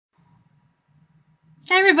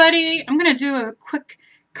Hey everybody, I'm going to do a quick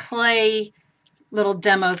clay little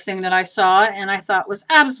demo thing that I saw and I thought was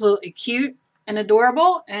absolutely cute and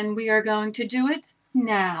adorable, and we are going to do it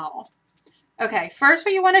now. Okay, first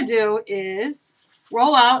what you want to do is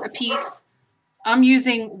roll out a piece. I'm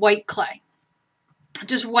using white clay.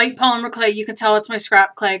 Just white polymer clay. You can tell it's my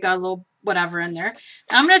scrap clay. Got a little whatever in there. And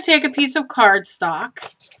I'm going to take a piece of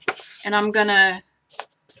cardstock and I'm going to,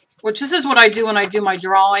 which this is what I do when I do my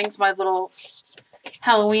drawings, my little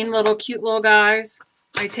Halloween little cute little guys.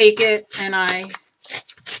 I take it and I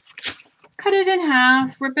cut it in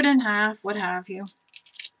half, rip it in half, what have you.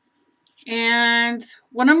 And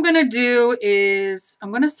what I'm going to do is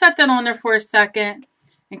I'm going to set that on there for a second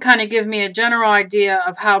and kind of give me a general idea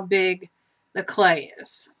of how big the clay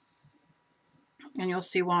is. And you'll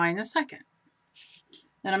see why in a second.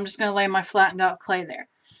 Then I'm just going to lay my flattened out clay there.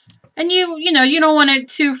 And you know, you don't want it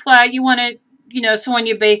too flat. You want it, you know, so when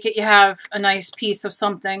you bake it, you have a nice piece of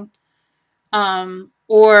something.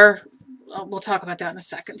 Or we'll talk about that in a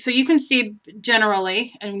second. So you can see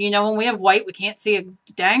generally, and you know, when we have white, we can't see a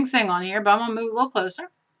dang thing on here, but I'm going to move a little closer.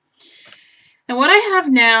 And what I have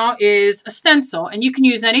now is a stencil, and you can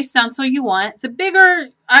use any stencil you want. The bigger,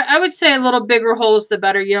 I would say a little bigger holes, the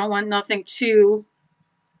better. You don't want nothing too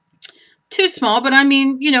small, but I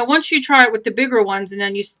mean, you know, once you try it with the bigger ones and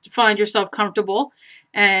then you find yourself comfortable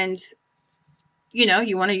and, you know,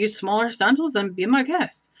 you want to use smaller stencils, then be my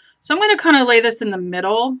guest. So I'm going to kind of lay this in the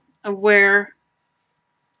middle of where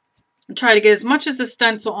I try to get as much of the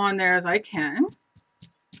stencil on there as I can.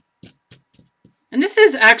 And this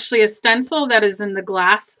is actually a stencil that is in the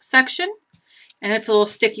glass section, and it's a little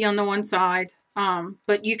sticky on the one side,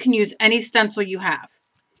 but you can use any stencil you have.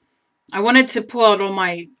 I wanted to pull out all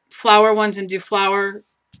my flower ones and do flower,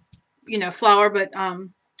 you know, flower, but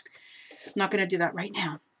I'm not going to do that right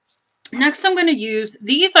now. Next, I'm going to use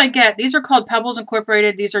these. These are called Pebbles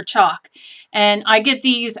Incorporated. These are chalk, and I get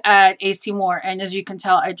these at AC Moore, and as you can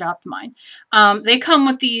tell, I dropped mine. They come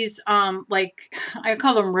with these, like, I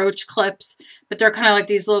call them roach clips, but they're kind of like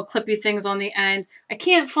these little clippy things on the end. I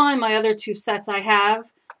can't find my other two sets I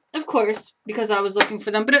have, of course, because I was looking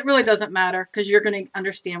for them, but it really doesn't matter because you're going to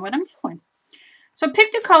understand what I'm doing. So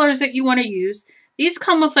pick the colors that you want to use. These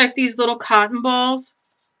come with like these little cotton balls.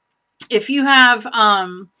 If you have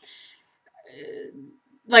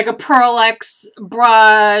like a Pearl X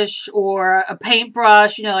brush or a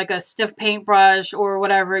paintbrush, you know, like a stiff paintbrush or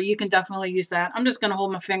whatever, you can definitely use that. I'm just going to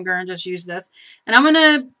hold my finger and just use this. And I'm going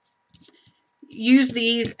to use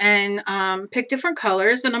these and pick different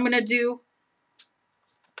colors. And I'm going to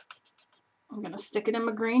stick it in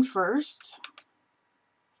my green first.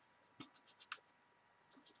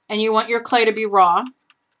 And you want your clay to be raw.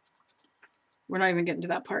 We're not even getting to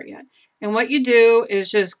that part yet. And what you do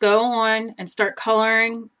is just go on and start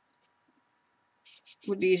coloring.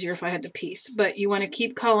 Would be easier if I had the piece, but you want to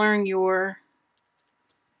keep coloring your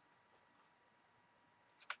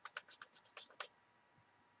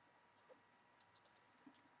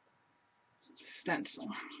stencil.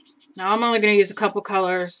 Now I'm only going to use a couple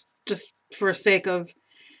colors just for sake of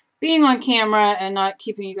being on camera and not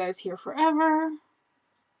keeping you guys here forever.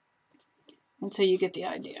 Until you get the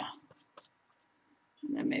idea.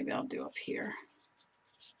 And then maybe I'll do up here.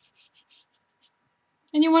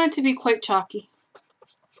 And you want it to be quite chalky.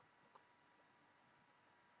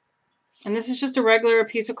 And this is just a regular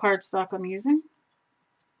piece of cardstock I'm using.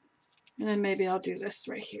 And then maybe I'll do this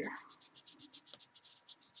right here.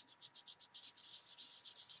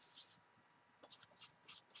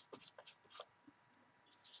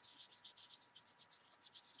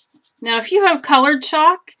 Now, if you have colored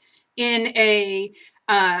chalk in a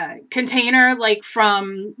container like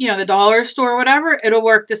from, you know, the dollar store or whatever, it'll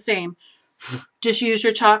work the same. Just use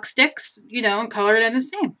your chalk sticks, you know, and color it in the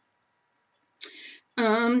same.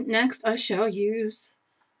 Next I shall use,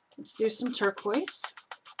 let's do some turquoise.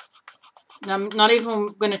 Now, I'm not even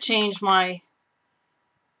going to change my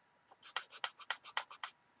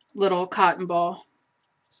little cotton ball.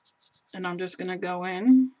 And I'm just going to go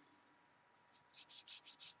in.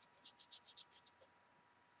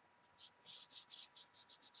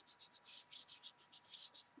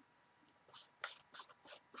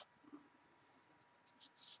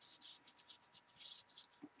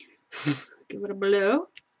 Give it a blow.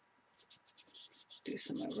 Do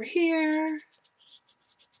some over here.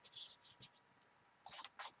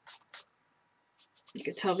 You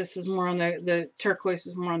can tell this is more on the turquoise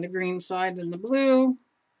is more on the green side than the blue.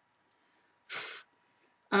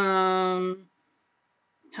 How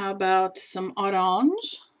about some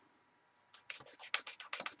orange?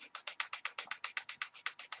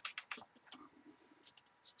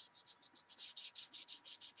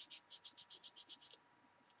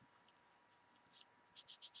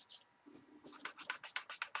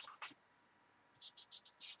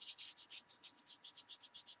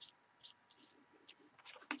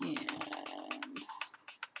 And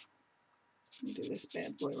do this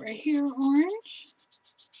bad boy right here, orange.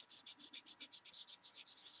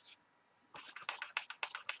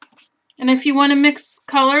 And if you want to mix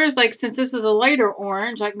colors, like since this is a lighter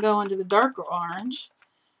orange, I can go into the darker orange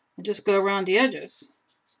and just go around the edges.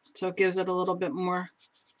 So it gives it a little bit more,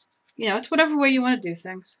 you know, it's whatever way you want to do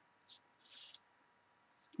things.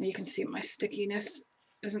 And you can see my stickiness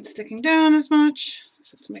isn't sticking down as much,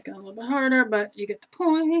 so it's making it a little bit harder, but you get the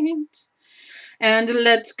point. And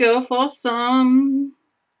let's go for some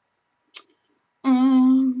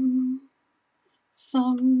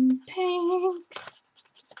pink.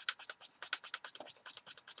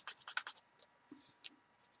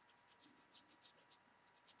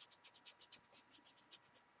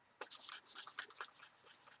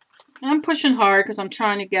 I'm pushing hard because I'm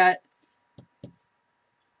trying to get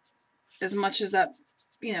as much as that,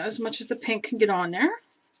 you know, as much as the pink can get on there.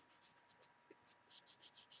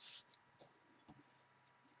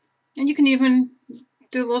 And you can even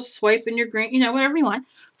do a little swipe in your green, you know, whatever you want.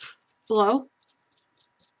 Blow.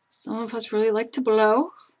 Some of us really like to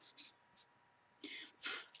blow.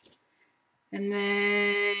 And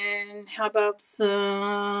then how about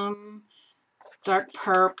some dark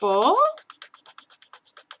purple?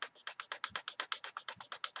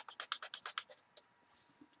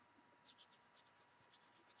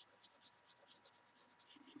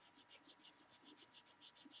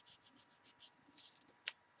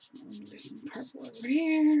 There's some purple over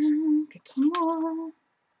here. Get some more.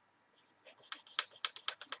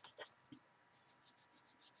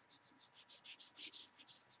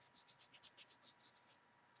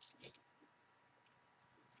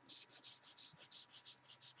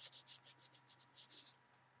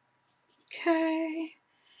 Okay.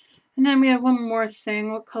 And then we have one more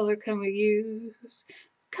thing. What color can we use?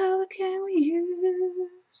 What color can we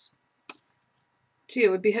use? Gee, it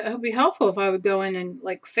would be helpful if I would go in and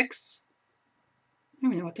like fix. I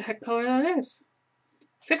don't even know what the heck color that is.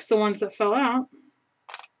 Fix the ones that fell out.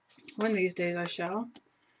 One of these days I shall.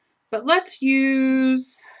 But let's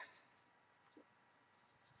use.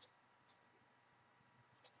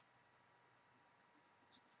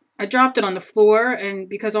 I dropped it on the floor, and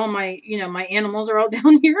because all my, you know, my animals are all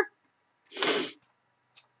down here.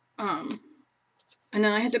 And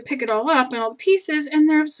then I had to pick it all up and all the pieces, and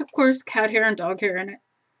there's of course cat hair and dog hair in it.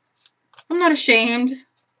 I'm not ashamed.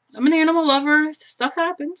 I'm an animal lover. Stuff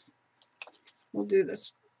happens. We'll do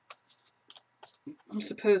this. I'm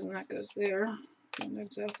supposing that goes there. I don't know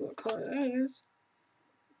exactly what color that is.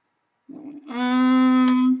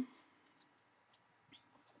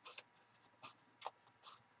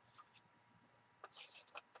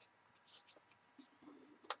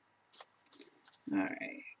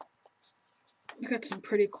 Alright. We got some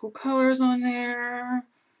pretty cool colors on there.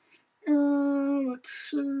 Let's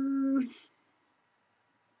see.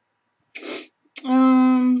 I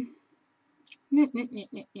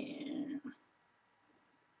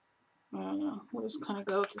don't know. We'll just kind of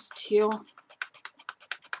go with this teal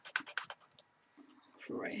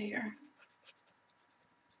for right here.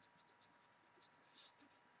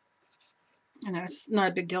 I know it's not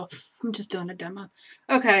a big deal. I'm just doing a demo.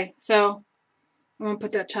 Okay, so I'm gonna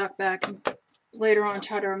put that chalk back and later on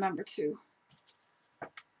try to remember to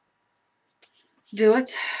do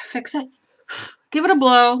it, fix it, give it a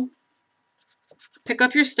blow, pick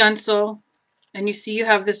up your stencil, and you see you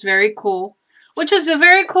have this very cool, which is a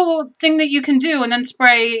very cool thing that you can do, and then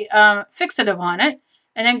spray fixative on it,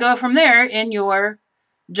 and then go from there in your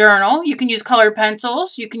journal. You can use colored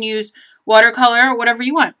pencils, you can use watercolor, whatever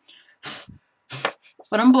you want.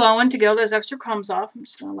 But I'm blowing to get all those extra crumbs off. I'm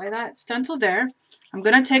just going to lay that stencil there. I'm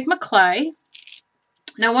going to take my clay.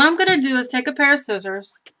 Now what I'm going to do is take a pair of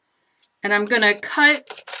scissors and I'm going to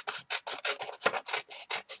cut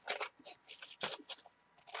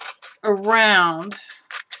around,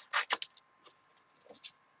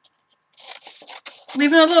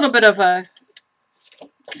 leaving a little bit of a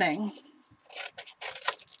thing.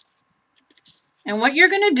 And what you're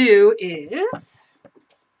going to do is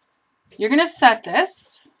you're going to set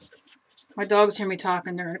this. My dogs hear me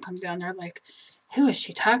talking. They're going to come down there like, who is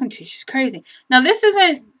she talking to? She's crazy. Now this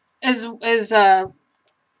isn't as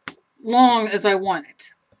long as I want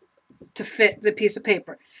it to fit the piece of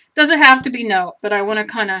paper. Doesn't have to be, no, but I want to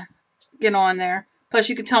kind of get on there. Plus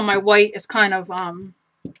you can tell my white is kind of,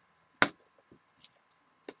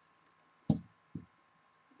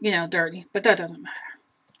 you know, dirty, but that doesn't matter.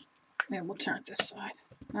 Maybe we'll turn it this side.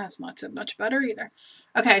 That's not so much better either.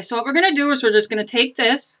 Okay, so what we're going to do is we're just going to take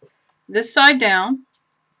this side down,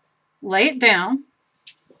 lay it down,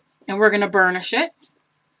 and we're going to burnish it.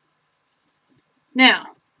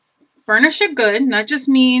 Now, burnish it good. And that just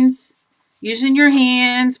means using your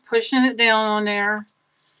hands, pushing it down on there.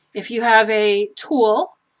 If you have a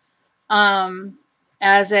tool,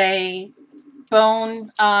 as a bone,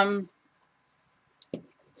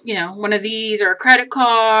 you know, one of these or a credit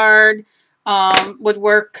card would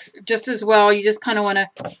work just as well. You just kind of want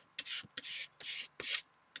to.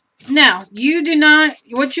 Now, you do not,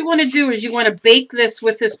 what you want to do is you want to bake this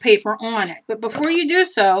with this paper on it. But before you do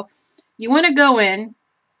so, you want to go in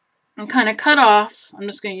and kind of cut off. I'm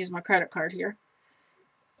just going to use my credit card here.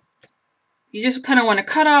 You just kind of want to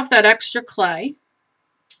cut off that extra clay.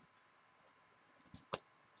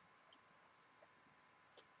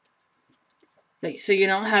 So you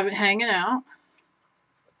don't have it hanging out.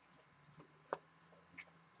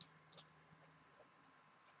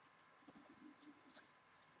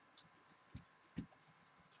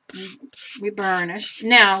 We burnish.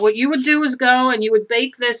 Now, what you would do is go and you would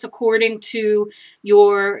bake this according to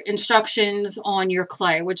your instructions on your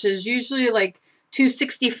clay, which is usually like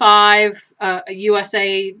 265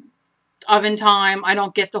 USA oven time. I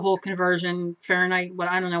don't get the whole conversion Fahrenheit,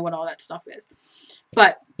 I don't know what all that stuff is.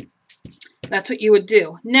 But that's what you would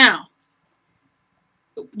do. Now,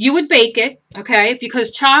 you would bake it, okay,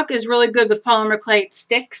 because chalk is really good with polymer clay. It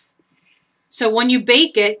sticks. So when you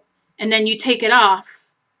bake it and then you take it off,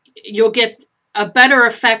 you'll get a better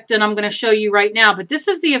effect than I'm going to show you right now. But this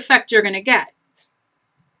is the effect you're going to get.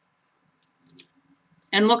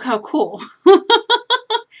 And look how cool.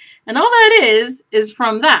 And all that is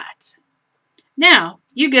from that. Now,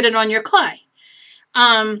 you get it on your clay.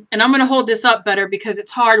 And I'm going to hold this up better because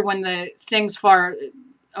it's hard when the thing's far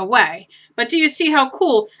away. But do you see how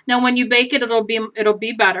cool? Now, when you bake it, it'll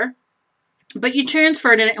be better. But you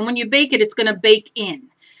transferred it, and when you bake it, it's going to bake in.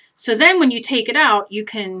 So then when you take it out, you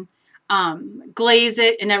can glaze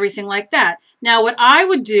it and everything like that. Now, what I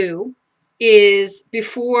would do is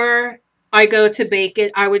before I go to bake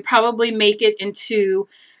it, I would probably make it into,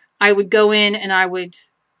 I would go in and I would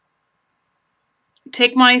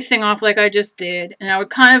take my thing off like I just did, and I would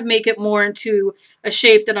kind of make it more into a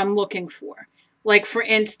shape that I'm looking for. Like, for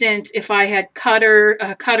instance, if I had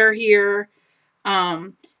a cutter here,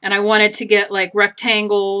 and I wanted to get like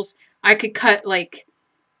rectangles, I could cut like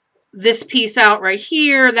this piece out right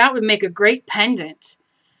here. That would make a great pendant.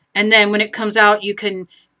 And then when it comes out, you can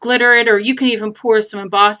glitter it, or you can even pour some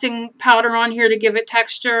embossing powder on here to give it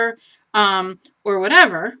texture, or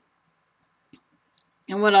whatever.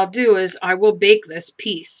 And what I'll do is I will bake this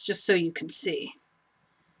piece just so you can see.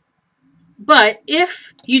 But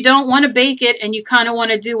if you don't want to bake it and you kind of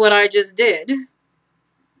want to do what I just did,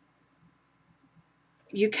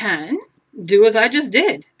 you can do as I just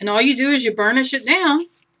did. And all you do is you burnish it down.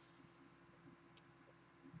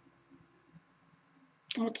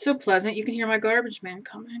 Oh, it's so pleasant. You can hear my garbage man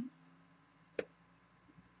coming.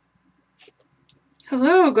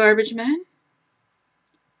 Hello, garbage man.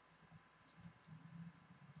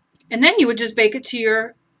 And then you would just bake it to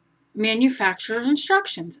your manufacturer's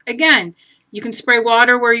instructions. Again, you can spray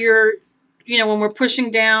water where you're, you know, when we're pushing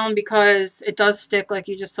down, because it does stick, like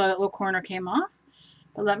you just saw that little corner came off.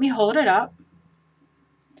 But let me hold it up.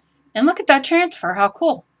 And look at that transfer. How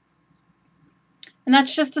cool. And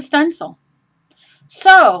that's just a stencil.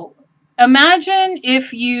 So imagine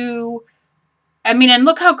if you, I mean, and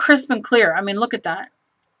look how crisp and clear. I mean, look at that.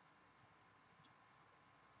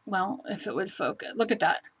 Well, if it would focus. Look at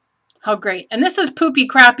that. How great. And this is poopy,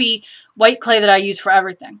 crappy white clay that I use for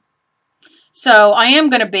everything. So I am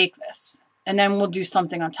going to bake this, and then we'll do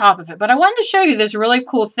something on top of it. But I wanted to show you this really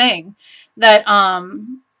cool thing that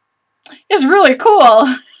is really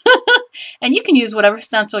cool. And you can use whatever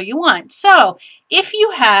stencil you want. So if you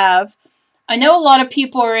have, I know a lot of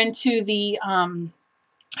people are into the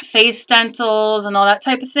face stencils and all that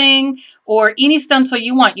type of thing, or any stencil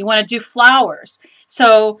you want. You want to do flowers.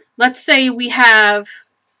 So let's say we have,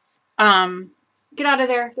 get out of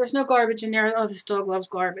there. There's no garbage in there. Oh, this dog loves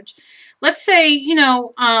garbage. Let's say, you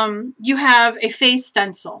know, you have a face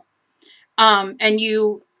stencil, and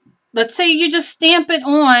let's say you just stamp it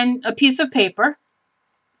on a piece of paper,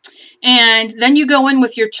 and then you go in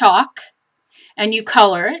with your chalk and you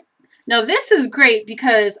color it. Now this is great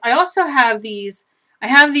because I also have these, I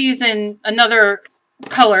have these in another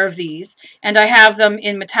color of these, and I have them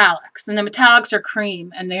in metallics, and the metallics are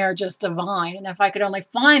cream, and they are just divine. And if I could only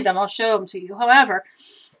find them, I'll show them to you. However,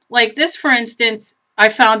 like this, for instance, I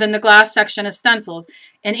found in the glass section of stencils,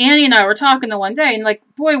 and Annie and I were talking the one day, and like,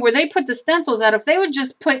 boy, where they put the stencils out, if they would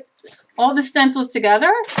just put all the stencils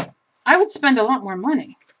together, I would spend a lot more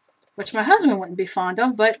money, which my husband wouldn't be fond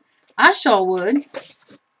of, but I sure would.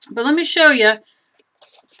 But let me show you.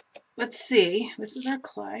 Let's see. This is our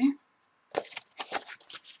clay.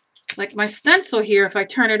 like my stencil here, if I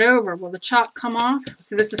turn it over, will the chalk come off?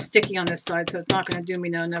 See, this is sticky on this side, so it's not going to do me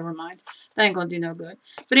no, never mind. That ain't going to do no good.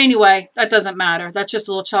 But anyway, that doesn't matter. That's just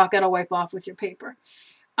a little chalk that'll wipe off with your paper.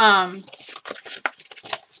 But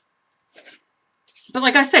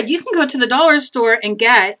like I said, you can go to the dollar store and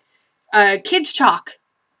get kids chalk.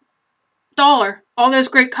 $1. All those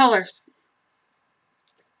great colors.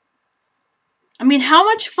 I mean, how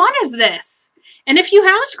much fun is this? And if you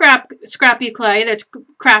have scrappy clay that's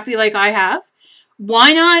crappy like I have,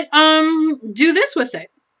 why not do this with it?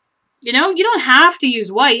 You know, you don't have to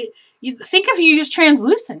use white. You think if you use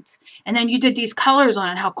translucent and then you did these colors on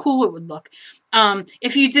it, how cool it would look.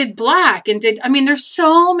 If you did black and I mean, there's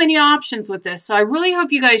so many options with this. So I really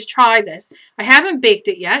hope you guys try this. I haven't baked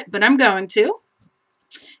it yet, but I'm going to.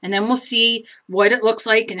 And then we'll see what it looks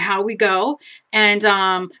like and how we go. And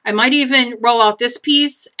I might even roll out this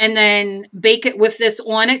piece and then bake it with this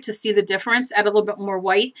on it to see the difference. Add a little bit more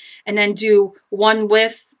white and then do one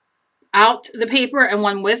with out the paper and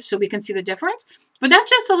one with so we can see the difference. But that's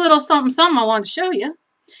just a little something I wanted to show you.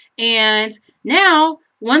 And now,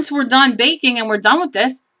 once we're done baking and we're done with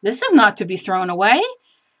this, this is not to be thrown away.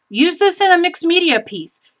 Use this in a mixed media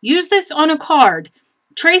piece. Use this on a card.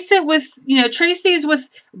 Trace it with, trace these with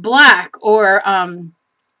black or,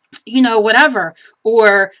 whatever.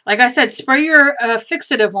 Or, like I said, spray your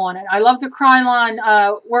fixative on it. I love the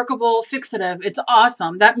Krylon workable fixative. It's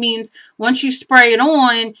awesome. That means once you spray it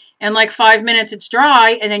on, in like 5 minutes it's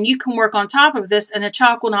dry, and then you can work on top of this and the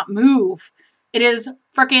chalk will not move. It is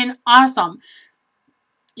freaking awesome.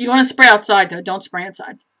 You want to spray outside, though. Don't spray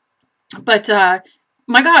inside. But,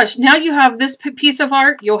 my gosh, now you have this piece of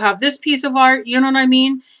art. You'll have this piece of art. You know what I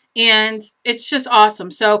mean? And it's just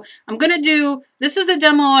awesome. So I'm going to do, this is the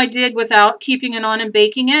demo I did without keeping it on and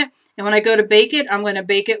baking it. And when I go to bake it, I'm going to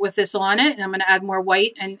bake it with this on it. And I'm going to add more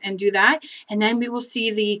white and do that. And then we will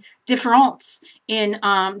see the difference in,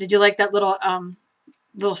 did you like that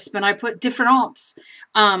little spin I put? Difference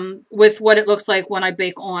with what it looks like when I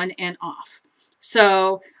bake on and off.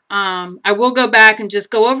 So I will go back and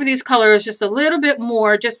just go over these colors just a little bit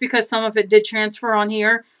more, just because some of it did transfer on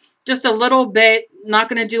here. Just a little bit, not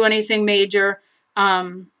going to do anything major,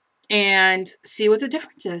 and see what the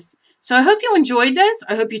difference is. So I hope you enjoyed this.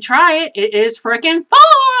 I hope you try it. It is freaking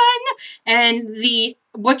fun! And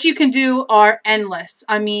what you can do are endless.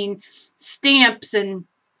 I mean, stamps and,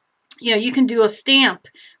 you can do a stamp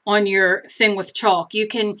on your thing with chalk. You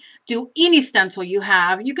can do any stencil you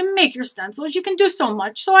have. You can make your stencils. You can do so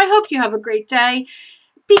much. So I hope you have a great day.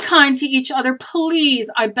 Be kind to each other, please,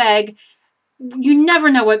 I beg. You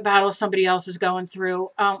never know what battle somebody else is going through.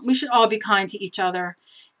 We should all be kind to each other.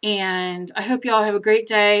 And I hope you all have a great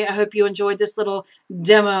day. I hope you enjoyed this little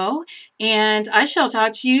demo. And I shall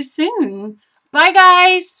talk to you soon. Bye,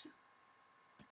 guys.